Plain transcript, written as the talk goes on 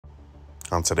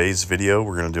On today's video,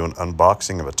 we're going to do an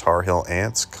unboxing of a Tar Heel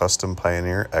Ants Custom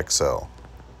Pioneer XL.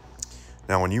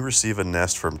 Now, when you receive a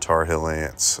nest from Tar Heel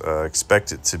Ants,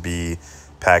 expect it to be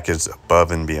packaged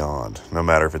above and beyond, no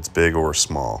matter if it's big or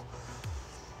small.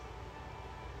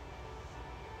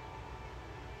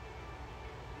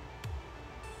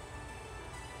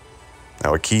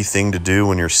 Now, a key thing to do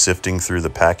when you're sifting through the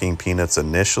packing peanuts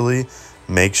initially,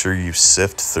 make sure you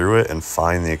sift through it and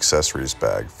find the accessories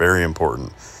bag. Very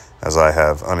important, as I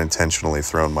have unintentionally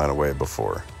thrown mine away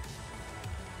before.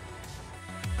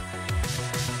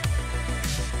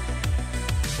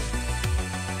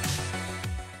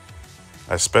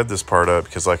 I sped this part up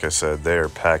because, like I said, they are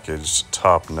packaged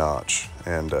top notch.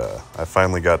 And I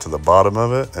finally got to the bottom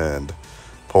of it and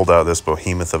pulled out this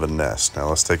behemoth of a nest. Now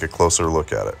let's take a closer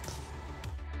look at it.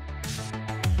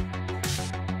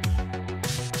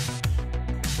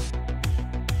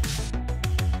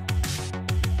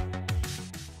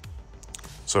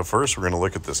 So first we're going to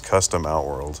look at this custom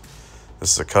outworld.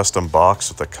 This is a custom box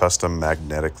with a custom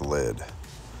magnetic lid.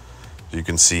 You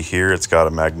can see here it's got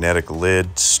a magnetic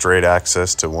lid, straight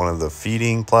access to one of the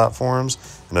feeding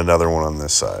platforms and another one on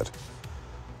this side.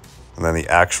 And then the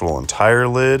actual entire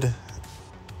lid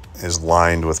is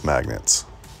lined with magnets.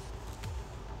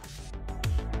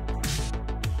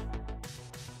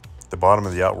 The bottom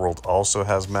of the outworld also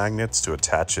has magnets to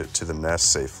attach it to the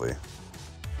nest safely.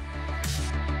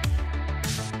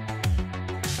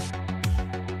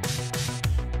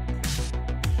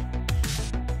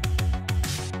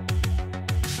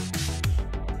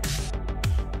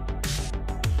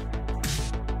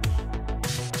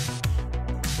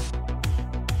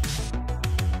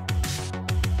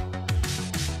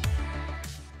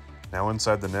 Now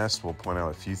inside the nest, we'll point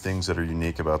out a few things that are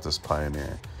unique about this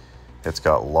Pioneer. It's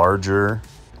got larger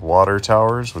water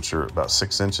towers, which are about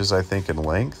 6 inches, I think, in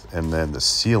length, and then the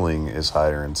ceiling is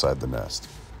higher inside the nest.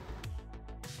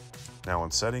 Now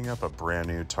when setting up a brand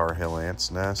new Tar Heel Ants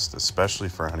nest, especially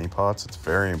for honeypots, it's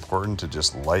very important to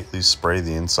just lightly spray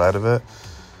the inside of it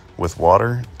with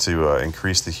water to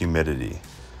increase the humidity.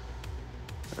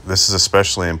 This is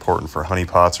especially important for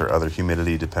honeypots or other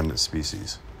humidity-dependent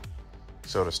species.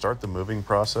 So to start the moving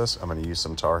process, I'm going to use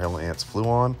some Tar Heel Ants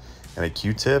Fluon and a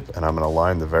Q-tip, and I'm going to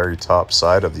line the very top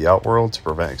side of the outworld to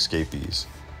prevent escapees.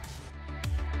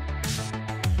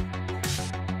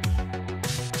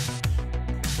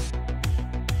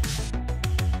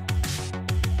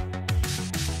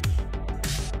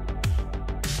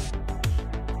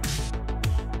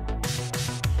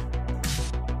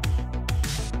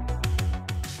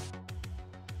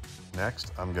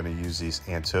 Next, I'm going to use these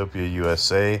Antopia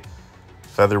USA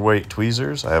featherweight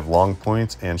tweezers. I have long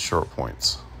points and short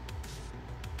points.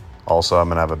 Also, I'm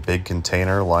going to have a big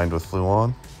container lined with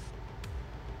Fluon.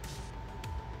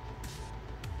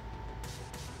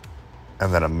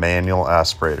 And then a manual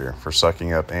aspirator for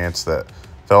sucking up ants that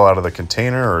fell out of the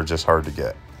container or are just hard to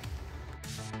get.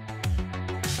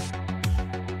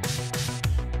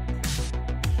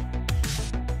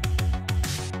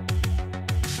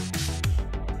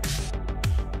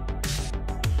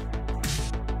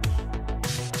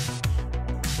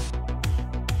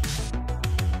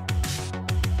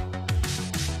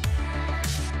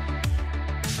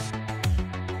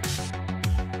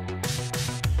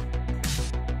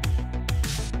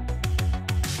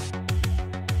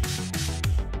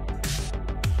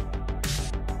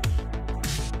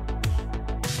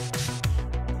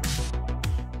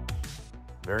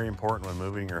 Very important when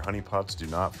moving your honeypots, do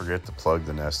not forget to plug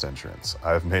the nest entrance.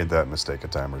 I've made that mistake a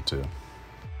time or two.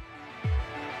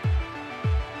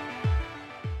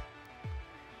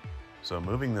 So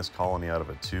moving this colony out of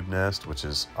a tube nest, which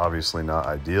is obviously not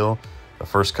ideal, the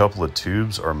first couple of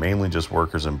tubes are mainly just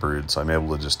workers and brood, so I'm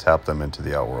able to just tap them into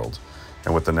the outworld.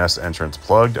 And with the nest entrance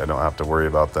plugged, I don't have to worry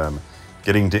about them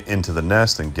getting into the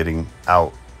nest and getting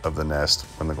out of the nest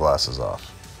when the glass is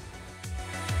off.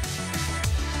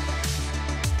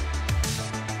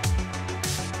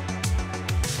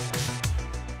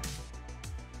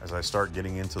 As I start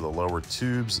getting into the lower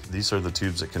tubes, these are the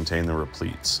tubes that contain the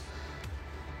repletes.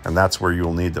 And that's where you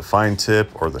will need the fine tip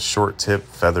or the short tip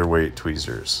featherweight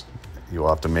tweezers. You will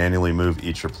have to manually move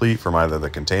each replete from either the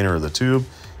container or the tube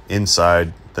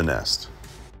inside the nest.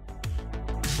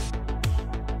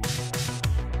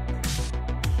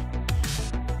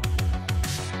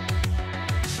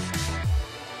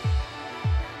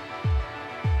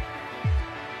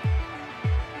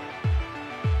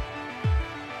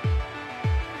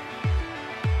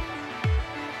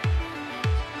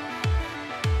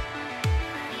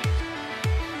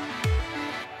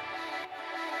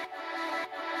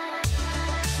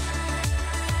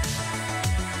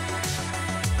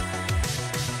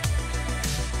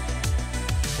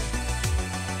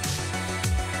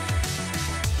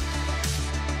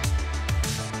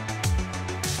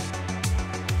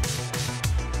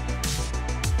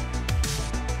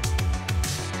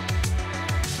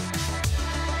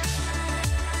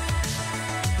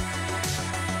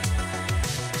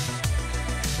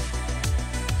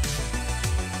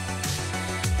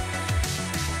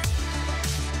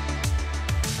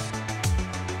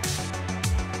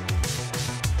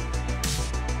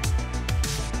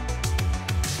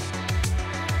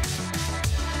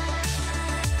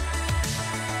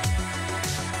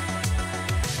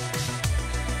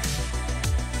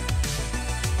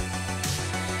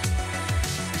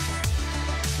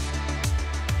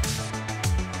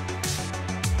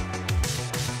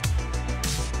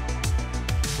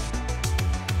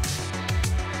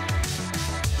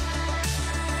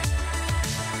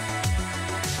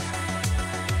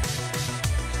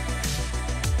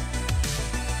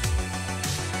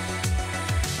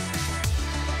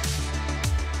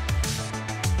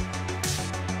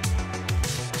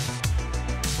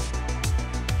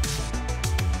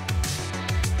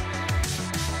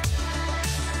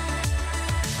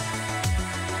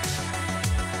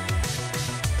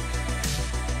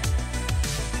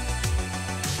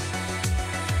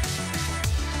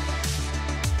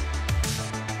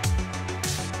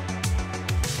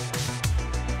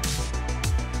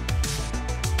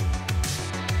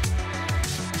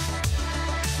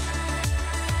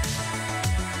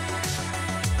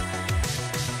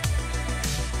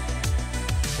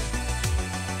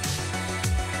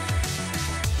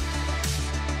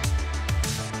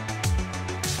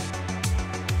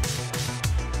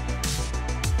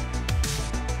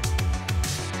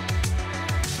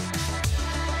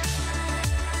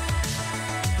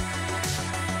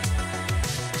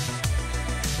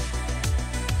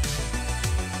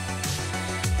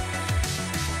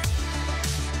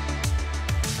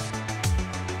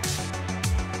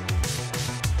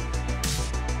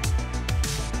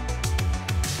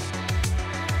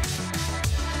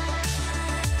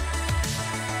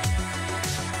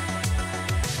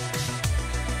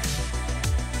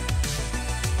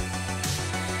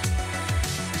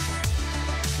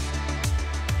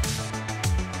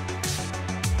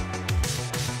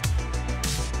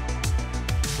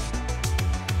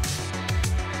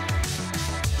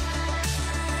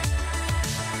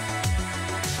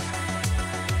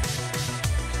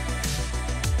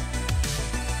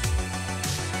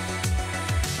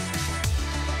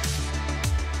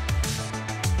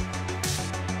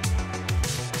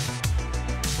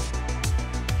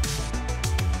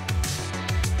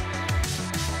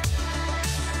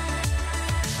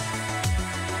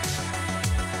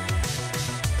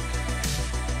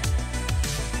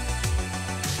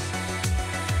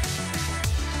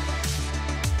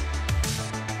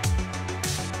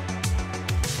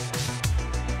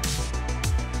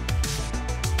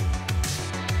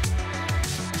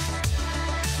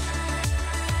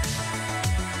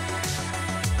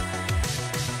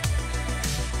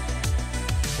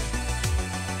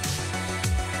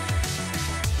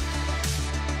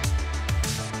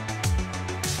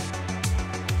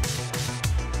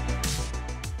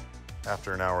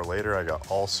 After an hour later, I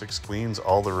got all 6 queens,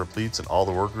 all the repeats, and all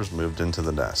the workers moved into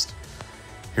the nest.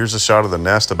 Here's a shot of the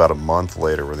nest about a month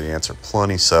later where the ants are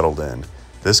plenty settled in.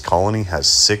 This colony has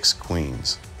 6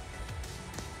 queens.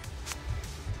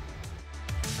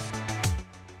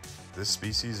 This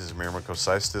species is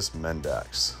myrmecocystus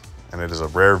mendax, and it is a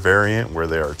rare variant where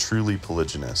they are truly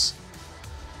polygynous.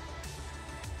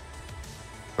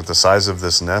 With the size of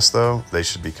this nest though, they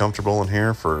should be comfortable in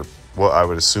here for what I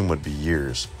would assume would be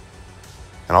years.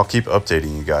 And I'll keep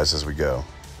updating you guys as we go.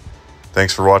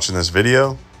 Thanks for watching this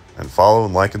video, and follow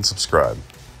and like and subscribe.